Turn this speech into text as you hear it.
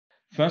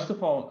First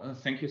of all,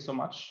 thank you so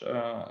much,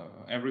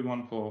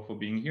 everyone, for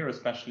being here,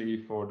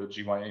 especially for the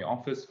GYA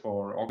office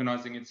for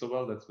organizing it so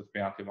well. That's with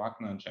Beate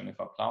Wagner and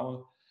Jennifer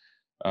Plowell.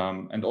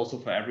 And also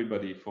for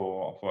everybody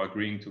for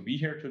agreeing to be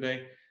here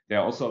today. There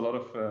are also a lot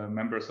of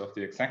members of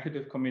the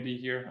executive committee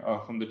here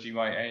from the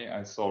GYA.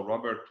 I saw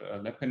Robert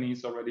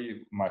Lepenese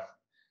already,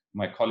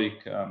 my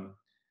colleague,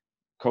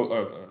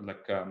 co-chair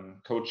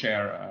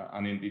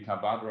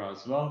Anindita Badra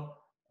as well.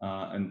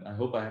 And I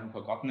hope I haven't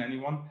forgotten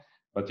anyone.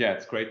 But yeah,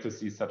 it's great to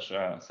see such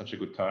a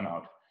good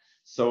turnout.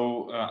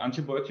 So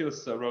Antje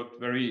Boetius wrote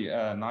very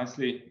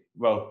nicely.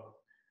 Well,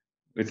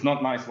 it's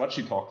not nice what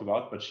she talked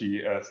about, but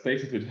she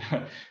stated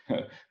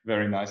it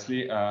very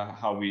nicely,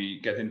 how we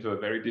get into a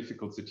very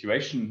difficult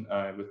situation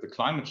with the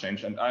climate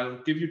change. And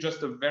I'll give you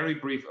just a very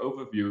brief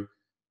overview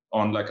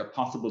on like a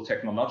possible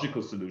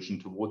technological solution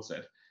towards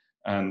it.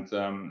 And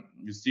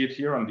you see it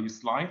here on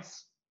these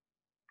slides.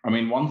 I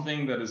mean, one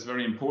thing that is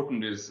very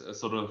important is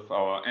sort of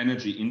our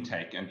energy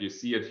intake. And you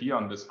see it here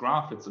on this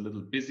graph. It's a little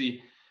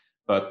busy,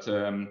 but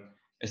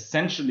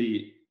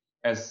essentially,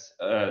 as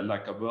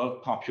like a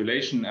world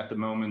population at the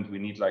moment, we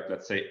need like,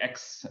 let's say,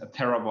 X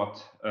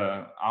terawatt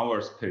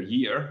hours per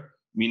year,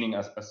 meaning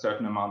a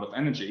certain amount of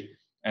energy.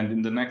 And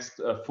in the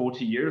next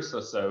 40 years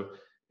or so,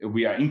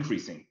 we are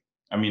increasing.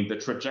 I mean, the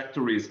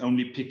trajectory is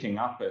only picking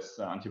up, as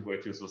Antje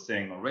Boetius was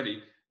saying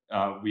already.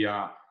 We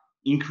are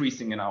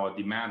increasing in our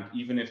demand.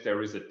 Even if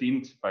there is a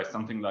dint by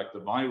something like the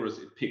virus,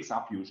 it picks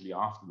up usually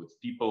afterwards.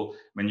 People,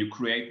 when you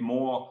create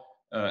more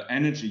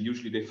energy,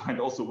 usually they find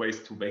also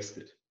ways to waste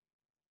it,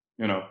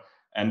 you know.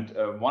 And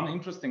one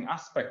interesting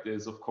aspect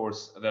is, of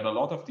course, that a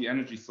lot of the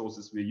energy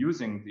sources we're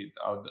using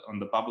on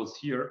the bubbles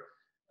here,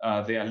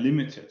 they are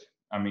limited.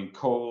 I mean,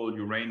 coal,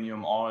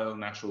 uranium, oil,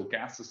 natural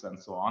gases, and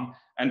so on.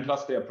 And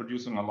plus, they are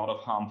producing a lot of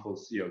harmful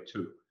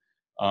CO2.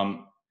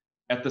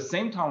 At the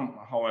same time,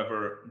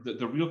 however,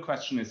 the real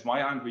question is,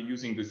 why aren't we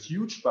using this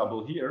huge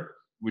bubble here,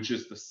 which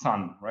is the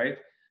sun, right?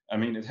 I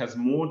mean, it has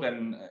more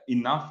than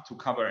enough to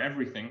cover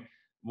everything.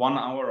 1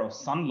 hour of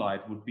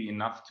sunlight would be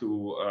enough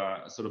to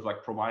sort of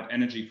like provide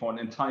energy for an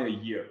entire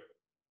year.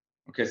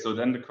 Okay, so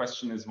then the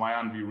question is, why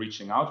aren't we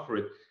reaching out for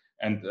it?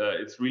 And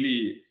it's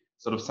really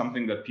sort of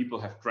something that people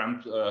have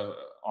dreamt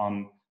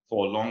on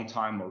for a long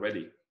time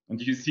already. And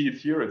you see it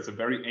here, it's a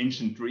very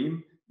ancient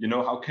dream. You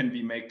know, how can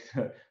we make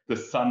the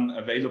sun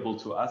available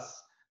to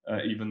us?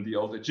 Even the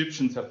old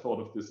Egyptians have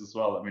thought of this as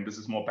well. I mean, this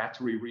is more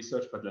battery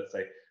research, but let's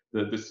say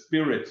the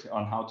spirit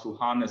on how to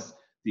harness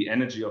the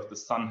energy of the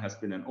sun has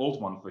been an old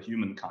one for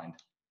humankind.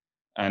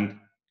 And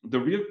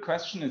the real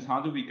question is, how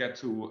do we get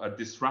to a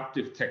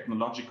disruptive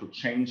technological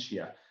change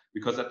here?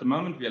 Because at the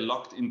moment we are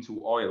locked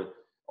into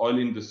oil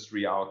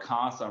industry, our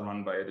cars are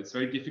run by it. It's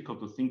very difficult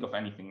to think of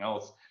anything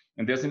else.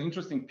 And there's an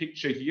interesting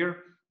picture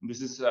here.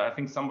 This is, I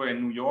think, somewhere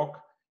in New York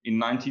in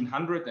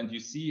 1900, and you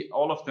see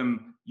all of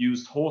them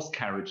used horse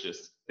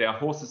carriages. There are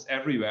horses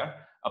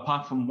everywhere,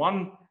 apart from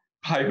one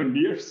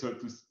pioneer, so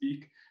to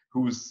speak,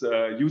 who's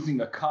using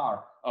a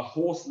car, a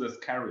horseless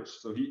carriage.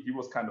 So he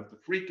was kind of the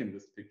freak in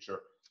this picture.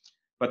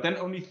 But then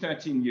only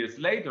 13 years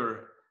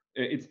later,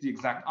 it's the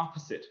exact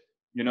opposite.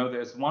 You know,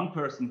 there's one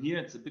person here,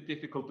 it's a bit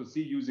difficult to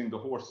see, using the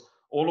horse.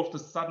 All of a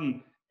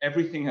sudden,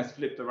 everything has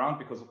flipped around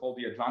because of all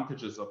the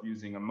advantages of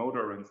using a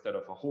motor instead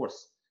of a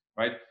horse,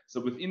 right? So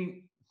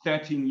within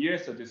 13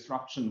 years, a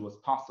disruption was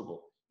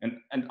possible.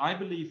 And I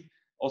believe,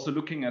 also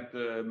looking at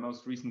the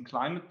most recent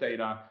climate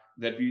data,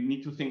 that we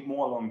need to think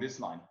more along this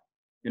line.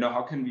 You know,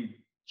 how can we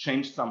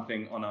change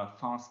something on a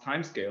fast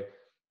time scale?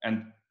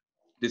 And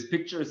this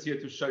picture is here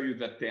to show you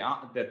that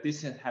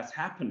this has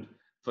happened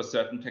for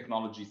certain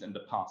technologies in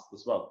the past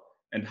as well.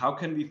 And how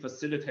can we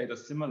facilitate a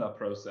similar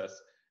process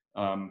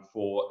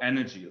for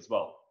energy as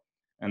well?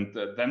 And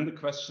then the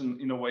question,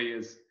 in a way,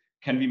 is,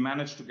 can we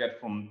manage to get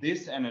from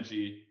this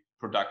energy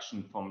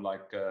production from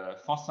like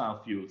fossil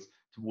fuels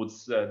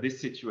towards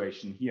this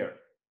situation here,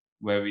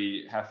 where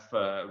we have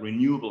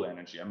renewable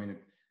energy?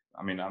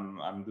 I mean,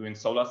 I'm doing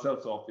solar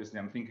cells, so obviously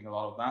I'm thinking a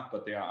lot of that,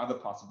 but there are other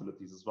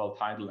possibilities as well,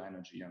 tidal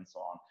energy and so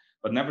on.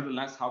 But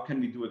nevertheless, how can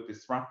we do it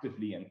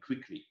disruptively and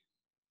quickly?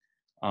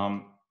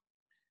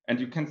 And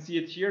you can see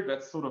it here.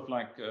 That's sort of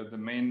like the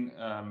main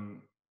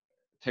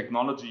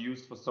technology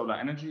used for solar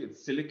energy.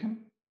 It's silicon,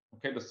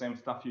 okay, the same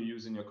stuff you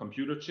use in your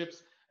computer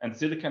chips. And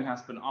silicon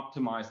has been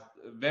optimized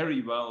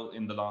very well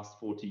in the last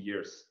 40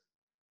 years.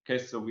 Okay,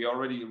 so we're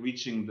already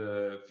reaching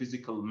the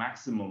physical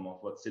maximum of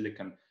what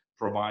silicon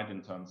provide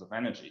in terms of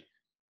energy.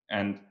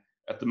 And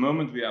at the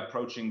moment, we are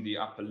approaching the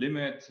upper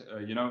limit,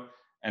 you know,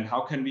 and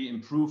how can we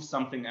improve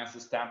something as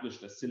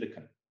established as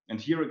silicon? And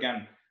here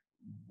again,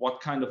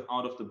 what kind of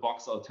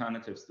out-of-the-box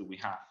alternatives do we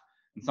have?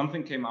 And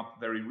something came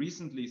up very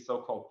recently,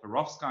 so-called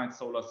perovskite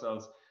solar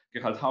cells.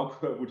 Gerald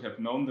Hauke would have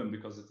known them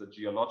because it's a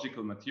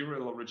geological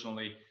material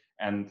originally.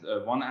 And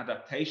one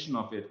adaptation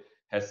of it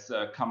has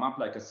come up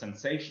like a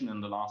sensation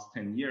in the last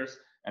 10 years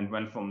and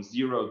went from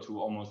 0 to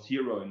almost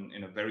hero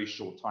in a very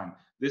short time.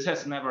 This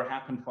has never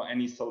happened for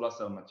any solar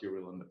cell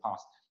material in the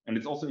past. And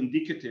it's also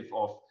indicative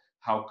of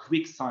how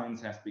quick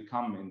science has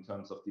become in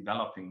terms of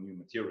developing new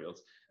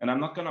materials. And I'm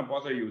not going to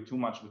bother you too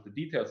much with the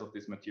details of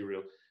this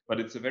material, but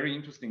it's a very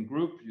interesting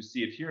group. You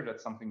see it here.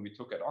 That's something we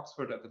took at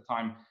Oxford at the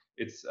time.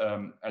 It's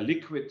a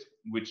liquid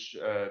which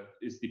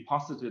is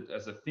deposited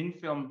as a thin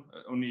film,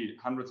 only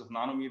hundreds of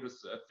nanometers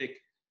thick.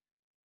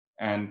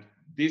 And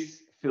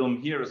this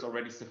film here is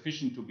already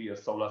sufficient to be a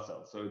solar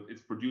cell. So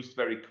it's produced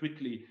very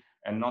quickly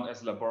and not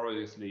as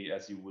laboriously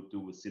as you would do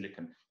with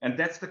silicon. And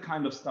that's the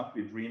kind of stuff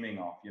we're dreaming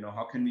of. You know,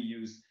 how can we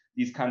use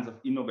these kinds of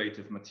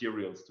innovative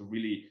materials to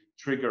really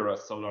trigger a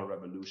solar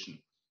revolution?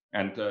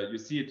 And you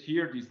see it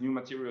here. These new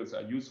materials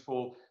are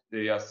useful.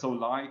 They are so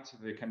light,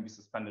 they can be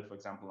suspended, for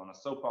example, on a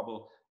soap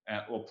bubble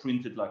or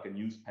printed like a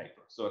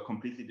newspaper. So a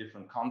completely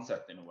different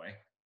concept in a way.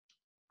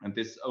 And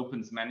this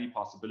opens many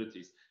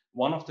possibilities.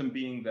 One of them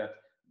being that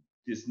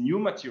this new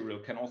material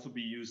can also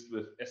be used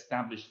with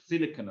established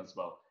silicon as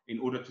well, in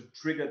order to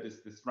trigger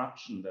this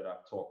disruption that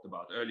I've talked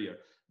about earlier.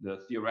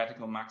 The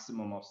theoretical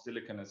maximum of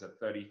silicon is at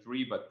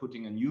 33, but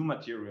putting a new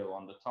material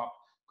on the top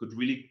could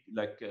really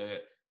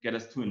get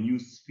us to a new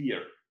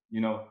sphere.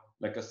 You know,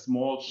 like a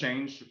small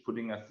change,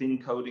 putting a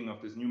thin coating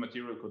of this new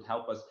material could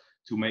help us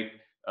to make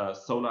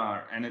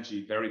solar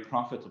energy very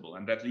profitable.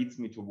 And that leads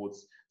me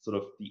towards sort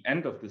of the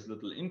end of this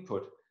little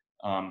input.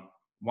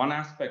 One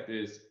aspect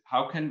is,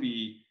 how can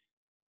we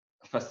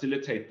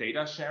facilitate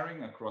data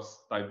sharing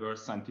across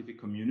diverse scientific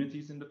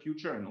communities in the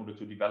future in order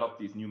to develop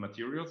these new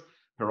materials?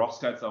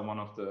 Perovskites are one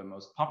of the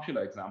most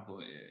popular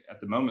examples at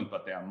the moment,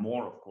 but there are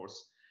more, of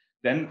course.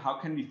 Then how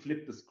can we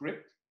flip the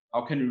script?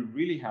 How can we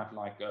really have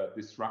like a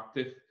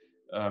disruptive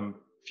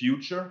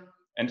future?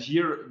 And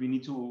here we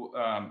need to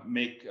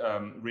make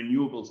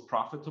renewables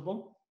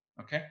profitable,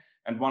 okay?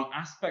 And one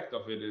aspect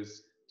of it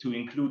is to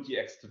include the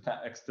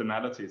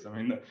externalities. I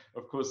mean,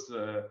 of course,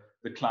 the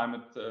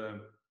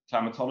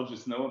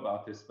climatologists know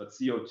about this, but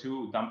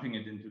CO2, dumping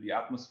it into the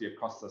atmosphere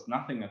costs us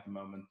nothing at the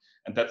moment.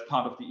 And that's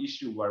part of the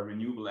issue why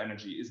renewable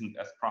energy isn't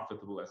as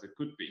profitable as it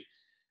could be.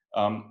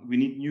 We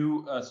need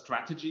new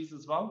strategies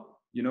as well.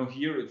 You know,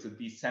 here it's a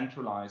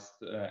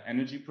decentralized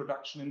energy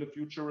production in the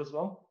future as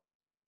well.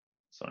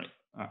 Sorry.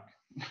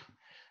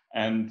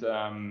 And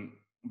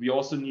we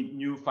also need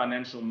new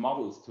financial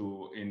models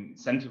to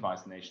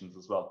incentivize nations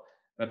as well.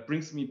 That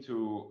brings me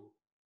to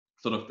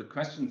sort of the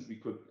questions we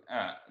could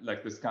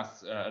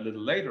discuss a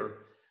little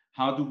later.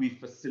 How do we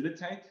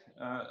facilitate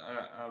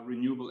a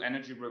renewable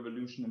energy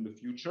revolution in the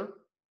future?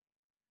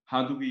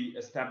 How do we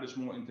establish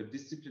more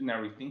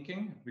interdisciplinary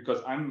thinking?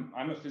 Because I'm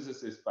a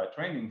physicist by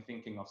training,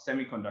 thinking of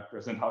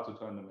semiconductors and how to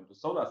turn them into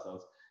solar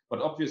cells. But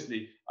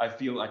obviously, I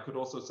feel I could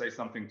also say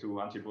something to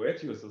Antje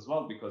Boetius as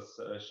well, because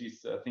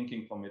she's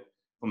thinking from it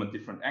from a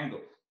different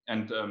angle.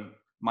 And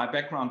my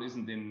background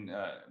isn't in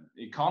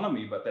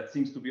economy, but that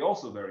seems to be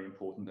also very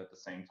important at the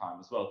same time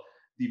as well.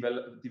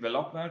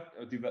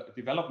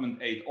 Development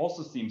aid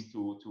also seems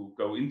to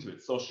go into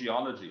it.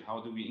 Sociology, how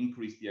do we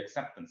increase the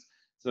acceptance?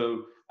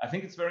 So I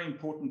think it's very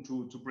important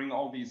to bring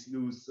all these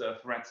loose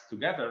threads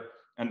together.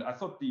 And I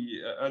thought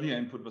the earlier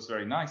input was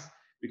very nice,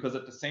 because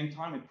at the same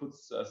time, it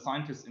puts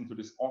scientists into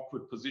this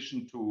awkward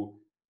position to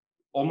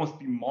almost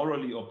be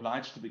morally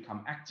obliged to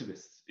become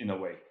activists in a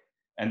way.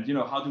 And, you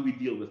know, how do we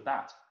deal with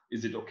that?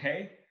 Is it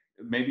okay?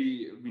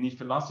 Maybe we need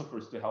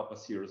philosophers to help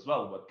us here as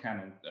well, what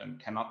can and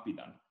cannot be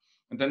done.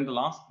 And then the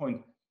last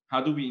point,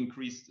 how do we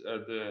increase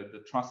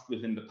the trust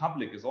within the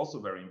public is also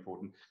very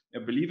important.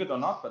 Believe it or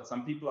not, but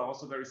some people are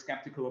also very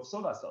skeptical of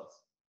solar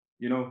cells.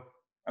 You know,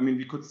 I mean,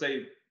 we could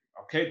say,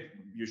 okay,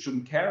 you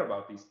shouldn't care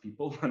about these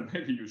people, and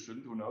maybe you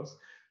shouldn't, who knows?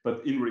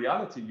 But in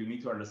reality, you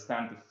need to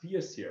understand the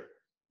fears here.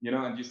 You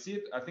know, and you see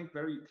it, I think,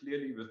 very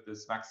clearly with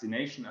this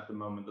vaccination at the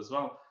moment as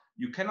well.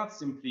 You cannot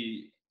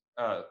simply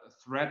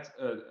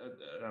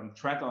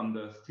tread on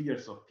the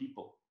fears of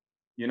people.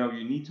 You know,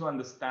 you need to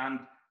understand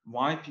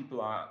why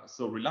people are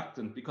so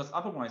reluctant, because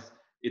otherwise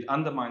it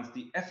undermines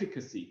the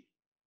efficacy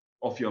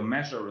of your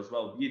measure as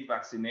well, be it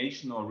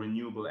vaccination or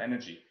renewable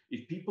energy.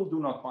 If people do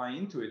not buy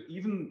into it,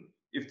 even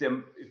if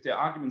their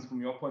arguments from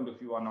your point of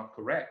view are not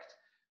correct,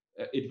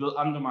 it will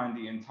undermine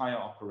the entire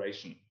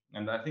operation.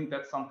 And I think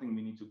that's something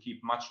we need to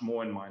keep much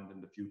more in mind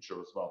in the future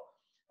as well.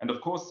 And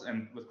of course,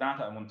 and with that,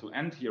 I want to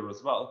end here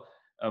as well.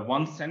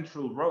 One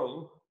central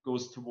role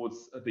goes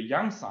towards the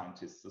young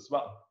scientists as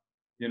well.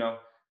 You know,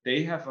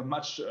 they have a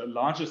much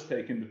larger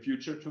stake in the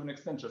future to an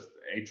extent, just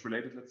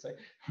age-related, let's say.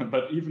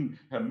 But even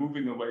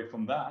moving away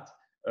from that,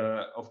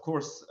 of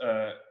course,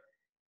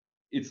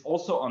 it's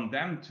also on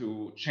them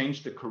to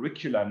change the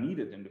curricula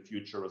needed in the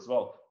future as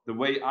well. The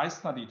way I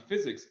studied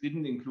physics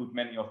didn't include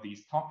many of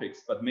these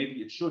topics, but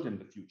maybe it should in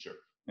the future.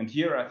 And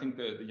here, I think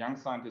the young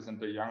scientists and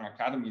the young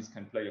academies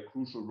can play a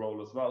crucial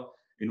role as well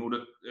in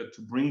order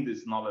to bring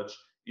this knowledge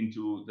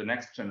into the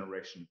next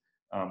generation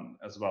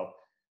as well.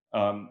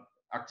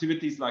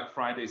 Activities like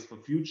Fridays for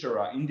Future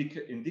are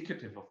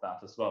indicative of that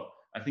as well.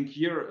 I think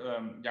here,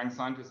 young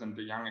scientists and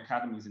the young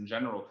academies in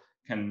general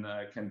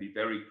can be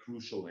very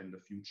crucial in the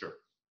future.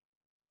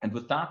 And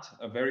with that,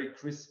 a very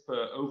crisp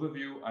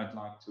overview, I'd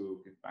like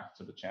to give back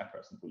to the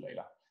chairperson, to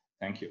Leila.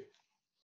 Thank you.